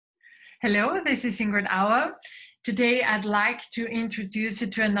Hello, this is Ingrid Auer. Today I'd like to introduce you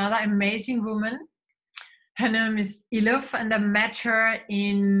to another amazing woman. Her name is Eluv, and I met her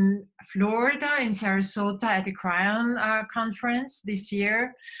in Florida, in Sarasota, at the Cryon conference this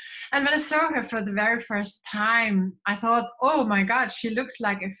year. And when I saw her for the very first time, I thought, oh my God, she looks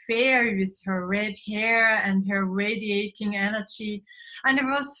like a fairy with her red hair and her radiating energy. And I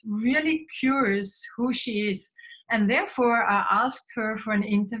was really curious who she is. And therefore, I asked her for an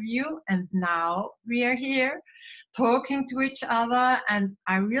interview, and now we are here talking to each other. And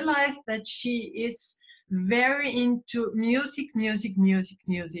I realized that she is very into music.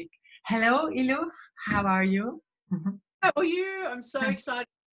 Hello, Eluv. How are you? How are you? I'm so excited.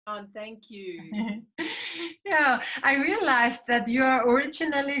 Thank you. Yeah, I realized that you are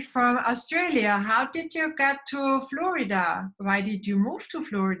originally from Australia. How did you get to Florida? Why did you move to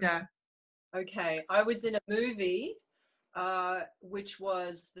Florida? Okay, I was in a movie which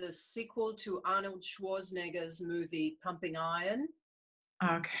was the sequel to Arnold Schwarzenegger's movie Pumping Iron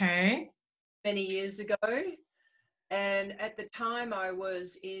Okay. many years ago. And at the time I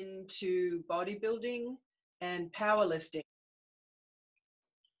was into bodybuilding and powerlifting.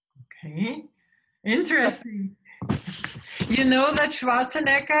 Okay. Interesting. You know that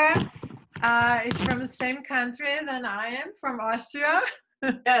Schwarzenegger is from the same country than I am, from Austria.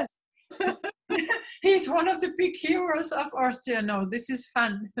 Yes. He's one of the big heroes of Austria. No, this is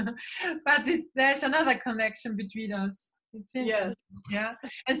fun. But there's another connection between us. It's interesting. Yes. Yeah.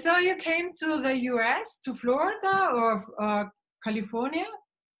 And so you came to the US, to Florida or California?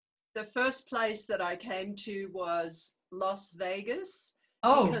 The first place that I came to was Las Vegas.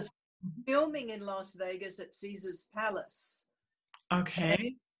 Oh. Because filming in Las Vegas at Caesar's Palace. Okay. And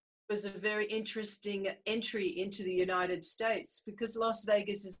it was a very interesting entry into the United States because Las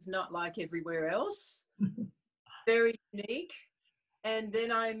Vegas is not like everywhere else. Very unique. And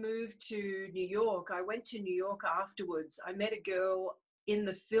then I moved to New York. I went to New York afterwards. I met a girl in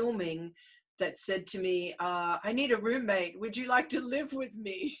the filming that said to me, I need a roommate. Would you like to live with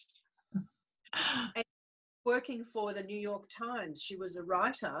me? And working for the New York Times. She was a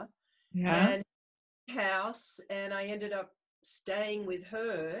writer. Yeah. And house, and I ended up staying with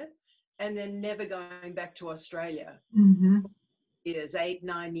her and then never going back to Australia. Mm-hmm. Years, 8,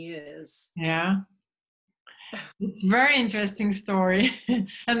 9 years. Yeah. It's a very interesting story.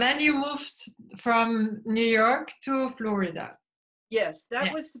 And then you moved from New York to Florida. Yes,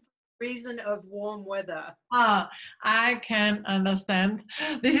 that was the reason of warm weather. I can understand.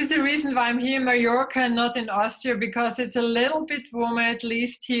 This is the reason why I'm here in Mallorca and not in Austria, because it's a little bit warmer, at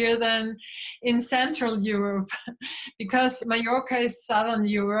least here, than in Central Europe. Because Mallorca is Southern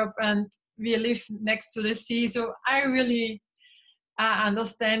Europe and we live next to the sea. So I really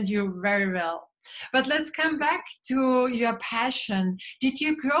understand you very well. But let's come back to your passion. Did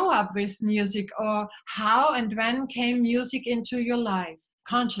you grow up with music, or how and when came music into your life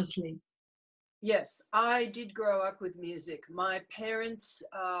consciously? Yes, I did grow up with music. My parents,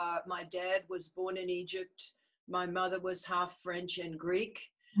 my dad was born in Egypt. My mother was half French and Greek.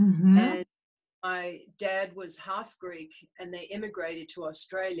 Mm-hmm. And my dad was half Greek, and they immigrated to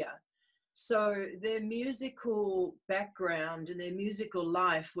Australia. So their musical background and their musical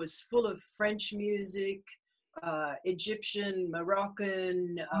life was full of French music, Egyptian,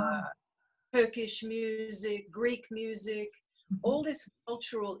 Moroccan, Turkish music, Greek music, all this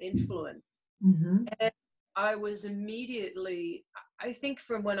cultural influence. Mm-hmm. And I was immediately, I think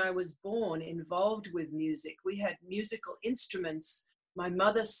from when I was born, involved with music. We had musical instruments. My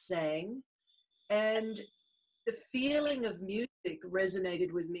mother sang, and the feeling of music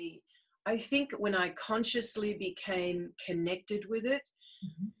resonated with me. I think when I consciously became connected with it,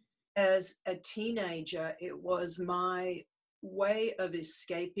 Mm-hmm. as a teenager, it was my way of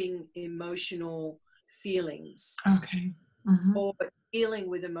escaping emotional feelings. Okay. Mm-hmm. Or dealing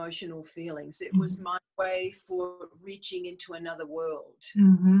with emotional feelings. It was my way for reaching into another world.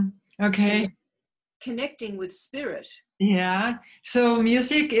 Mm-hmm. Okay. And connecting with spirit. Yeah. So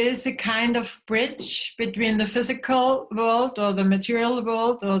music is a kind of bridge between the physical world or the material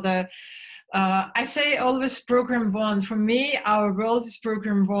world or the I say always program one. For me, our world is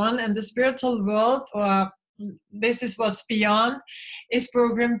program one, and the spiritual world, or this is what's beyond, is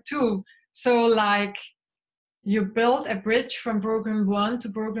program two. So like you build a bridge from program one to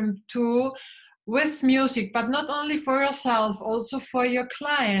program two with music, but not only for yourself, also for your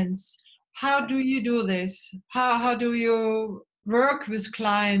clients. How do you do this? How do you work with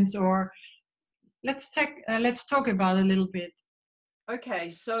clients? Or let's talk about it a little bit. Okay,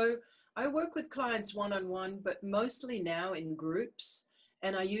 so I work with clients one-on-one, but mostly now in groups,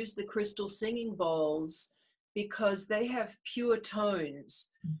 and I use the crystal singing bowls because they have pure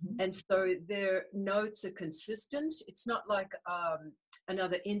tones. And so their notes are consistent. It's not like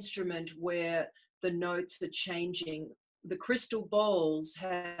another instrument where the notes are changing. The crystal bowls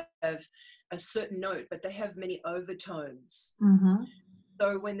have a certain note, but they have many overtones.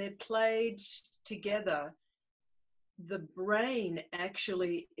 So when they're played together, the brain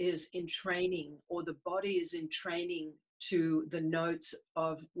actually is in training, or the body is in training to the notes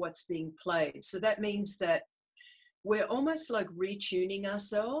of what's being played. So that means that we're almost like retuning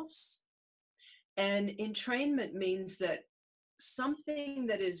ourselves. And entrainment means that something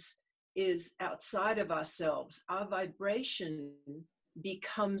that is outside of ourselves, our vibration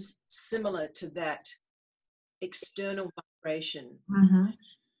becomes similar to that external vibration.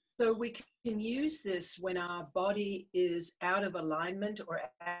 So we can use this when our body is out of alignment or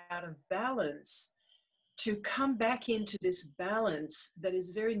out of balance, to come back into this balance that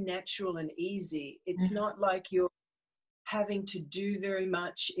is very natural and easy. It's not like you're having to do very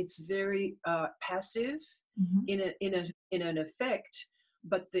much. It's very passive in an effect,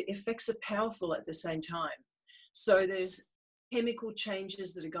 but the effects are powerful at the same time. So there's chemical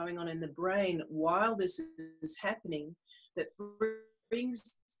changes that are going on in the brain while this is happening that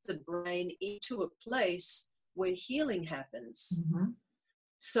brings the brain into a place where healing happens.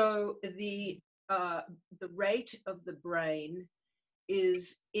 So the rate of the brain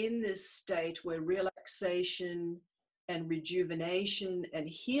is in this state where relaxation and rejuvenation and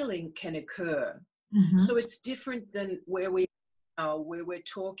healing can occur. So it's different than where we are, where we're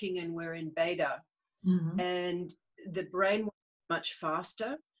talking and we're in beta. And the brain works much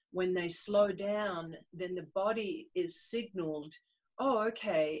faster. When they slow down, then the body is signaled, oh,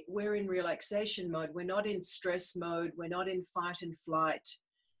 okay, we're in relaxation mode. We're not in stress mode. We're not in fight and flight.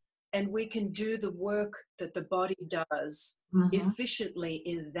 And we can do the work that the body does efficiently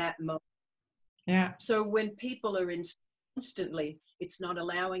in that mode. So when people are in constantly, it's not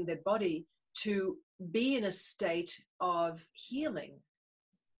allowing their body to be in a state of healing.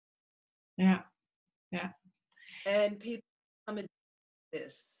 And people come into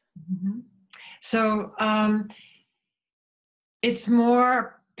this. So it's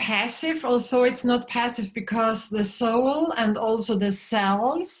more passive, although it's not passive, because the soul and also the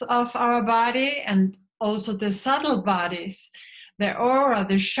cells of our body and also the subtle bodies, the aura,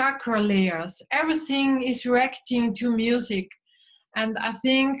 the chakra layers, everything is reacting to music. And I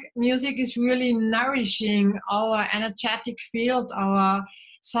think music is really nourishing our energetic field, our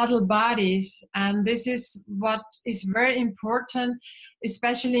subtle bodies. And this is what is very important,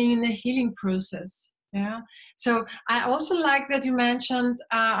 especially in the healing process. So I also like that you mentioned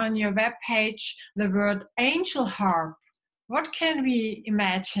on your webpage the word angel harp. What can we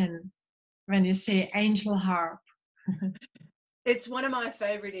imagine when you say angel harp? It's one of my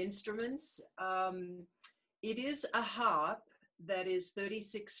favorite instruments. It is a harp that is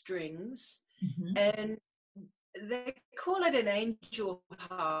 36 strings, and they call it an angel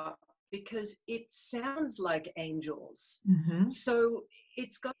harp because it sounds like angels. So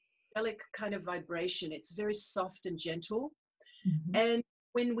it's got angelic kind of vibration. It's very soft and gentle. And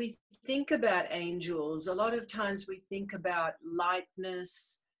when we think about angels, a lot of times we think about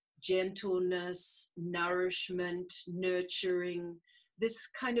lightness, gentleness, nourishment, nurturing, this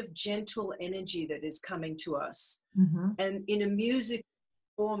kind of gentle energy that is coming to us. And in a music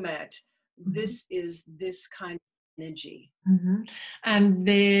format, this is this kind of energy. And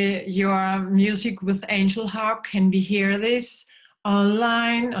your music with angel harp, can we hear this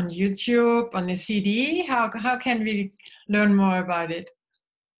online, on YouTube, on a CD? How can we learn more about it?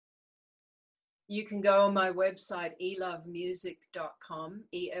 You can go on my website, eluvmusic.com,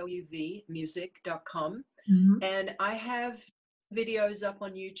 ELUV music.com. And I have videos up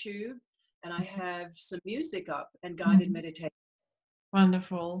on YouTube, and I have some music up and guided meditation.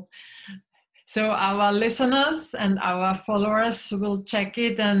 Wonderful. So our listeners and our followers will check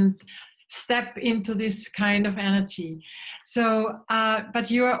it and step into this kind of energy. So, but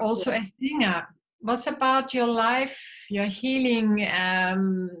you are also a singer. What's about your life, your healing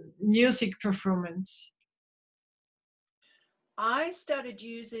music performance? I started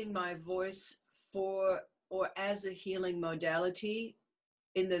using my voice as a healing modality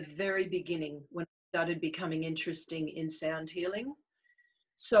in the very beginning, when I started becoming interesting in sound healing.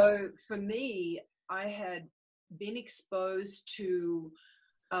 So for me, I had been exposed to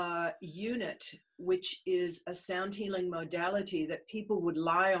unit, which is a sound healing modality that people would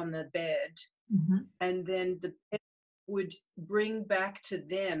lie on the bed, and then the bed would bring back to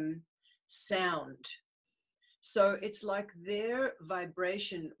them sound. So it's like their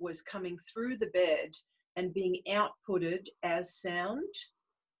vibration was coming through the bed and being outputted as sound.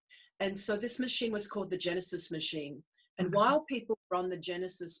 And so this machine was called the Genesis machine. And Okay. while people were on the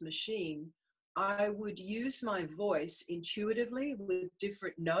Genesis machine, I would use my voice intuitively with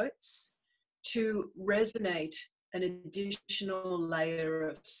different notes to resonate an additional layer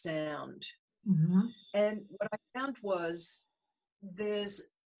of sound. Mhm. And what I found was there's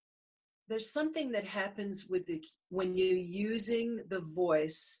something that happens with when you're using the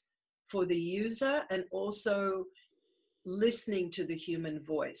voice for the user and also listening to the human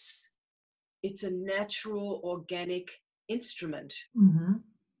voice. It's a natural, organic instrument. Mhm.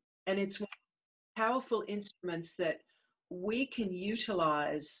 And it's one of the powerful instruments that we can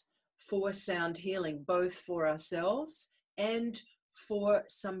utilize for sound healing, both for ourselves and for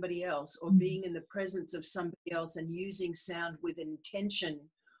somebody else, or being in the presence of somebody else and using sound with intention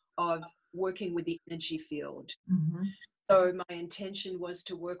of working with the energy field. Mhm. So my intention was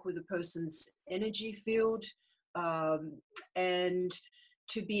to work with a person's energy field, and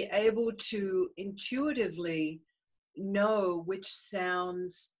to be able to intuitively know which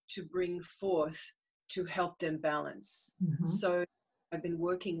sounds to bring forth to help them balance. Mhm. So I've been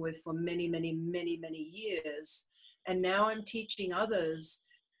working with for many, many, many, many years. And now I'm teaching others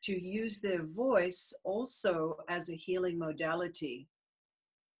to use their voice also as a healing modality,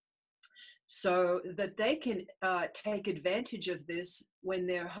 so that they can take advantage of this when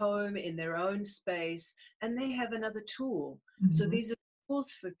they're home in their own space and they have another tool. So Mhm. these are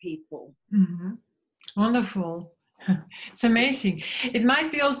tools for people. Mhm. Wonderful. It's amazing. It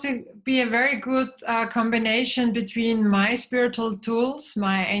might be also be a very good combination between my spiritual tools,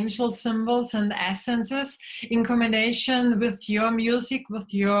 my angel symbols and essences, in combination with your music,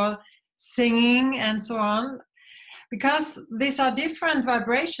 with your singing and so on. Because these are different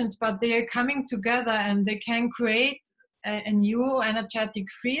vibrations, but they are coming together and they can create a new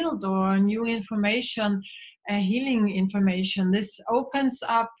energetic field or new information, healing information. This opens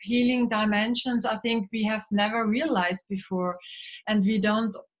up healing dimensions I think we have never realized before. And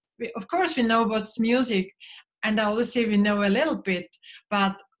of course, we know what's music, and I always say we know a little bit,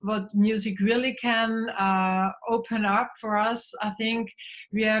 but what music really can open up for us, I think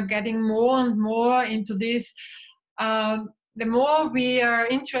we are getting more and more into this. The more we are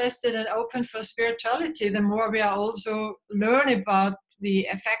interested and open for spirituality, the more we are also learn about the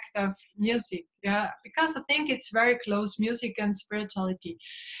effect of music. Yeah, because I think it's very close, music and spirituality.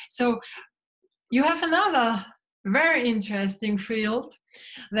 So you have another very interesting field,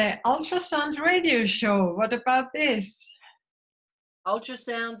 the Ultrasound Radio Show. What about this?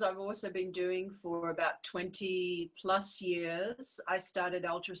 Ultrasounds I've also been doing for about 20 plus years. I started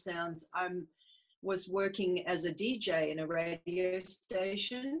ultrasounds. Was working as a DJ in a radio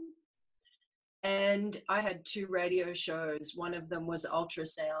station, and I had 2 radio shows. One of them was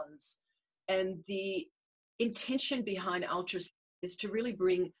ultrasounds, and the intention behind ultrasound is to really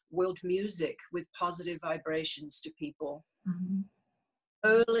bring world music with positive vibrations to people. Mm-hmm.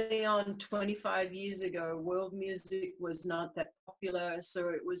 Early on, 25 years ago, world music was not that popular, so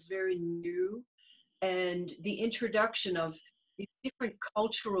it was very new. And the introduction of these different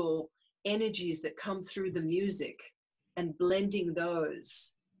cultural energies that come through the music and blending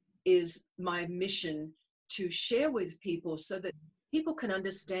those is my mission to share with people, so that people can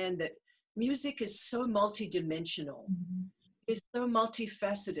understand that music is so multidimensional, Mm-hmm. it's so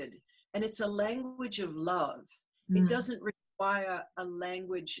multifaceted, and it's a language of love. It Mm-hmm. doesn't require a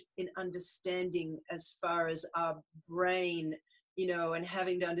language in understanding as far as our brain, and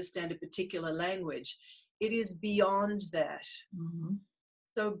having to understand a particular language. It is beyond that. Mm-hmm.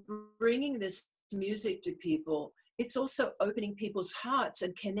 So bringing this music to people, it's also opening people's hearts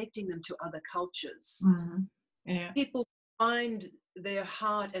and connecting them to other cultures. Mm-hmm. Yeah. People find their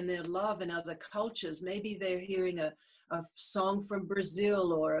heart and their love in other cultures. Maybe they're hearing a song from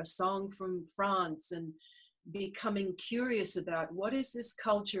Brazil or a song from France and becoming curious about what is this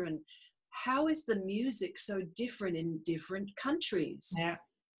culture and how is the music so different in different countries. Yeah.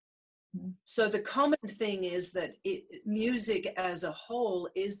 So the common thing is that music as a whole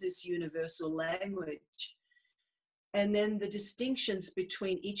is this universal language. And then the distinctions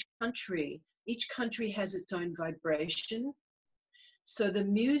between each country has its own vibration. So the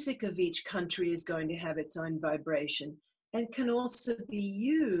music of each country is going to have its own vibration and can also be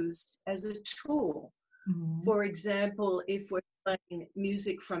used as a tool. Mm-hmm. For example, if we're playing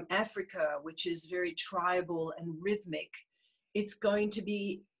music from Africa, which is very tribal and rhythmic, it's going to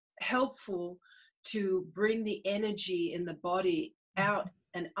be helpful to bring the energy in the body out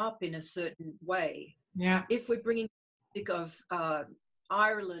and up in a certain way. Yeah. If we're bringing music of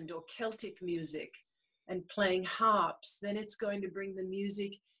Ireland or Celtic music and playing harps, then it's going to bring the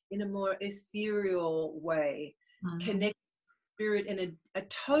music in a more ethereal way, Mm-hmm. connect spirit in a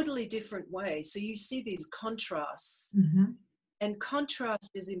totally different way. So you see these contrasts, and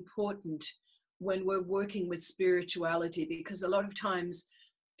contrast is important when we're working with spirituality, because a lot of times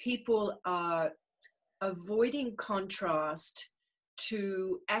people are avoiding contrast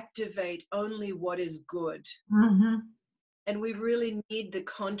to activate only what is good. And we really need the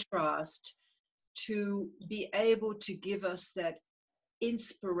contrast to be able to give us that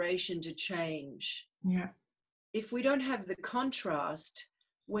inspiration to change. Yeah. If we don't have the contrast,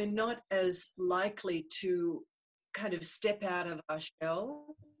 we're not as likely to kind of step out of our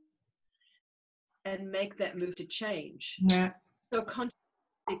shell and make that move to change. Yeah. So contrast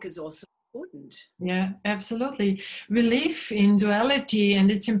is also important. Yeah, absolutely. We live in duality,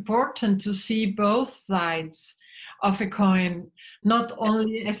 and it's important to see both sides of a coin. Not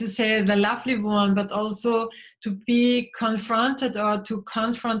only, as you say, the lovely one, but also to be confronted or to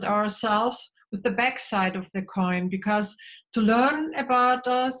confront ourselves with the backside of the coin, because to learn about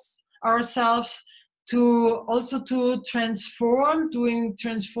ourselves, to also to transform, doing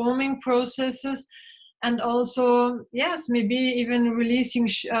transforming processes, and also, yes, maybe even releasing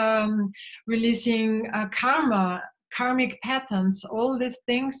karmic patterns. All these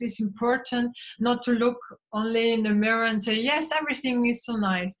things is important, not to look only in the mirror and say, yes, everything is so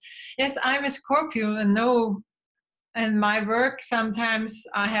nice. Yes, I'm a Scorpio, and no, and my work, sometimes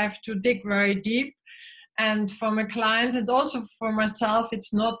I have to dig very deep. And for my client and also for myself,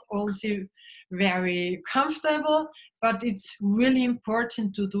 it's not also very comfortable, but it's really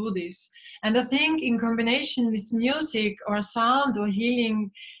important to do this. And I think in combination with music or sound or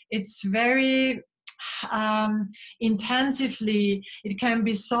healing, it's very intensively. It can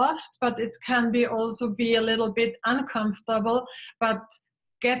be soft, but it can be also be a little bit uncomfortable. But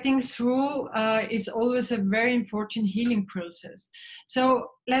getting through is always a very important healing process. So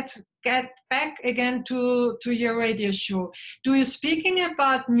let's get back again to your radio show. Do you speaking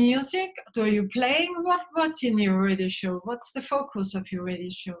about music? Do you playing? What's in your radio show? What's the focus of your radio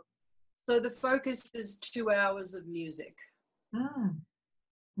show? So the focus is 2 hours of music.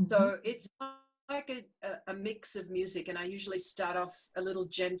 So it's like a mix of music, and I usually start off a little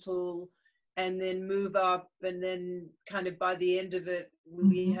gentle and then move up, and then kind of by the end of it,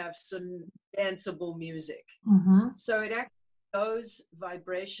 we have some danceable music. So it actually goes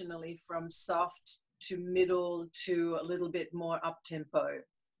vibrationally from soft to middle to a little bit more up-tempo.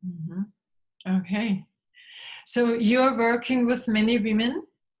 Okay. So you're working with many women?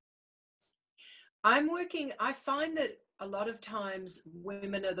 I find that a lot of times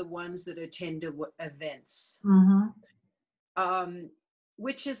women are the ones that attend events.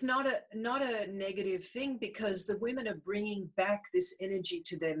 Which is not a negative thing, because the women are bringing back this energy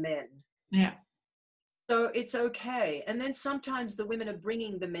to their men. Yeah. So it's okay. And then sometimes the women are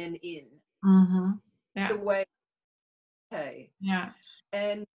bringing the men in. Yeah. The way, okay. Yeah.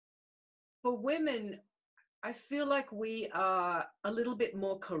 And for women, I feel like we are a little bit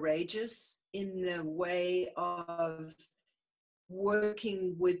more courageous in the way of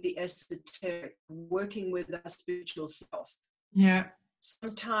working with the esoteric, working with our spiritual self. Yeah.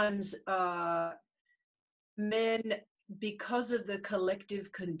 Sometimes men, because of the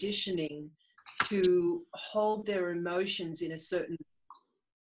collective conditioning to hold their emotions in a certain,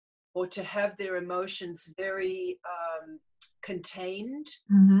 or to have their emotions very contained,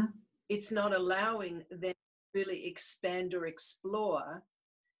 it's not allowing them to really expand or explore.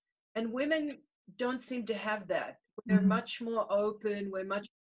 And women don't seem to have that. We're much more open, we're much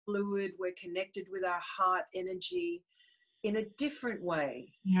fluid, we're connected with our heart energy in a different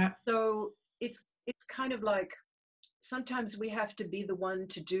way. Yeah. So it's kind of like sometimes we have to be the one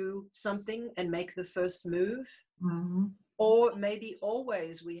to do something and make the first move, or maybe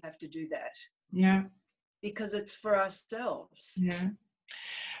always we have to do that. Yeah. Because it's for ourselves. Yeah.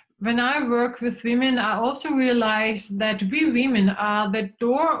 When I work with women, I also realize that we women are the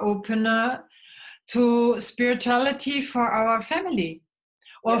door opener to spirituality for our family,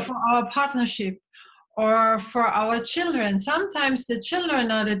 or for our partnership, or for our children. Sometimes the children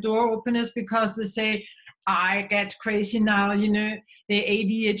are the door openers, because they say, I get crazy now, you know, the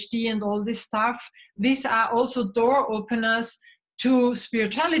ADHD and all this stuff. These are also door openers to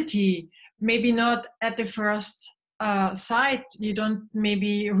spirituality. Maybe not at the first sight, you don't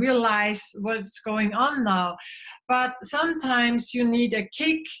maybe realize what's going on now, but sometimes you need a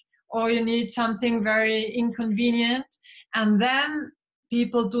kick, or you need something very inconvenient, and then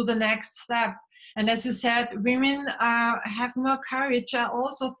people do the next step. And as you said, women have more courage. I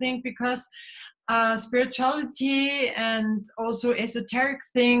also think because spirituality and also esoteric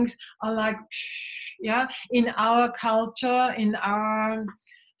things are like, yeah, in our culture, in our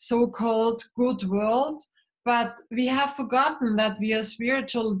so-called good world, But we have forgotten that we are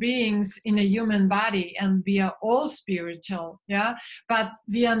spiritual beings in a human body, and we are all spiritual, yeah. But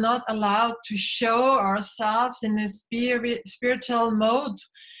we are not allowed to show ourselves in a spiritual mode.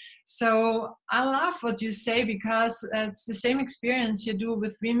 So I love what you say, because it's the same experience you do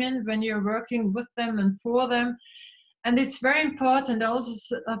with women when you're working with them and for them. And it's very important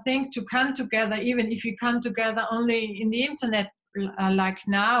also, I think, to come together, even if you come together only in the internet like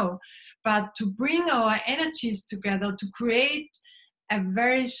now, but to bring our energies together to create a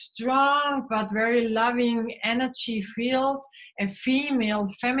very strong but very loving energy field, a female,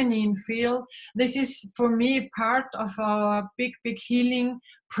 feminine field. This is for me part of our big healing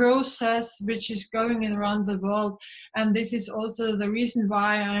process which is going around the world. And this is also the reason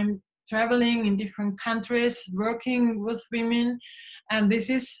why I'm traveling in different countries, working with women. And this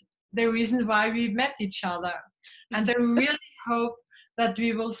is the reason why we met each other. And I really hope that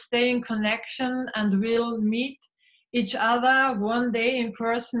we will stay in connection and we'll meet each other one day in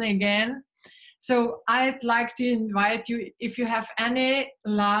person again. So I'd like to invite you, if you have any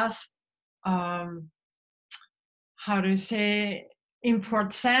last, how do you say,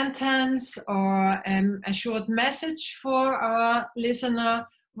 import sentence or a short message for our listener,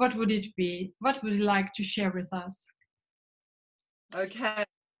 what would it be? What would you like to share with us? Okay.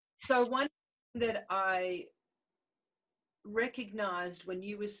 So one thing that I recognized when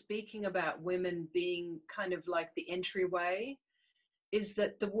you were speaking about women being kind of like the entryway is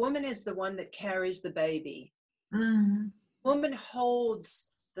that the woman is the one that carries the baby. Mm-hmm. Woman holds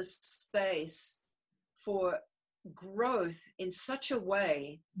the space for growth in such a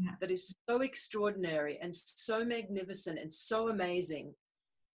way that is so extraordinary and so magnificent and so amazing.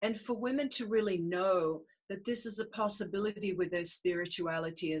 And for women to really know that this is a possibility with their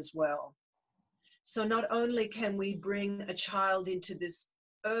spirituality as well. So not only can we bring a child into this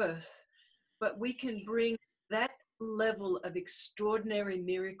earth, but we can bring that level of extraordinary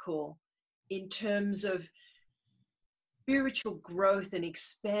miracle in terms of spiritual growth and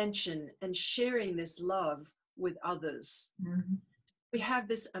expansion and sharing this love with others. Mm-hmm. We have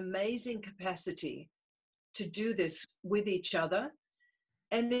this amazing capacity to do this with each other.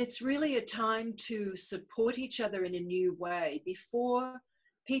 And it's really a time to support each other in a new way. Before,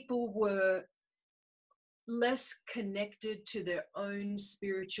 people were less connected to their own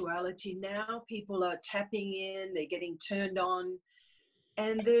spirituality. Now people are tapping in, they're getting turned on,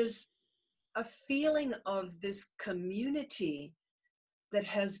 and there's a feeling of this community that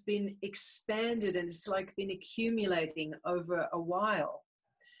has been expanded, and it's like been accumulating over a while.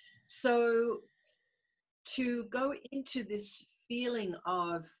 So to go into this feeling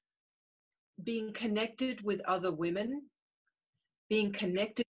of being connected with other women, being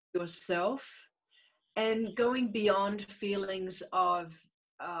connected with yourself, and going beyond feelings of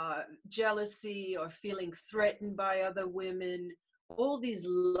jealousy or feeling threatened by other women, all these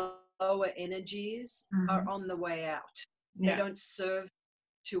lower energies are on the way out. They don't serve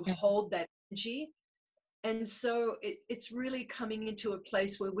to hold that energy. And so it's really coming into a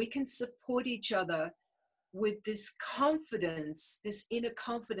place where we can support each other with this confidence, this inner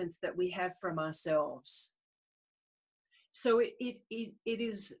confidence that we have from ourselves. So it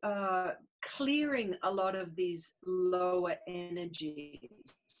is clearing a lot of these lower energies,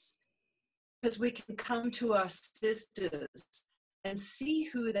 because we can come to our sisters and see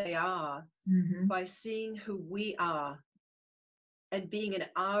who they are by seeing who we are and being in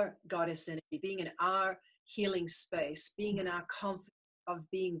our goddess energy, being in our healing space, being in our confidence of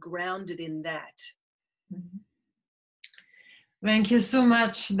being grounded in that. Thank you so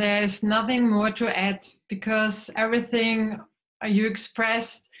much. There's nothing more to add, because everything you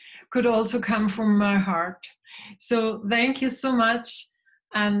expressed could also come from my heart. So thank you so much.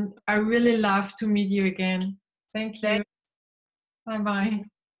 And I really love to meet you again. Thank you. Bye-bye.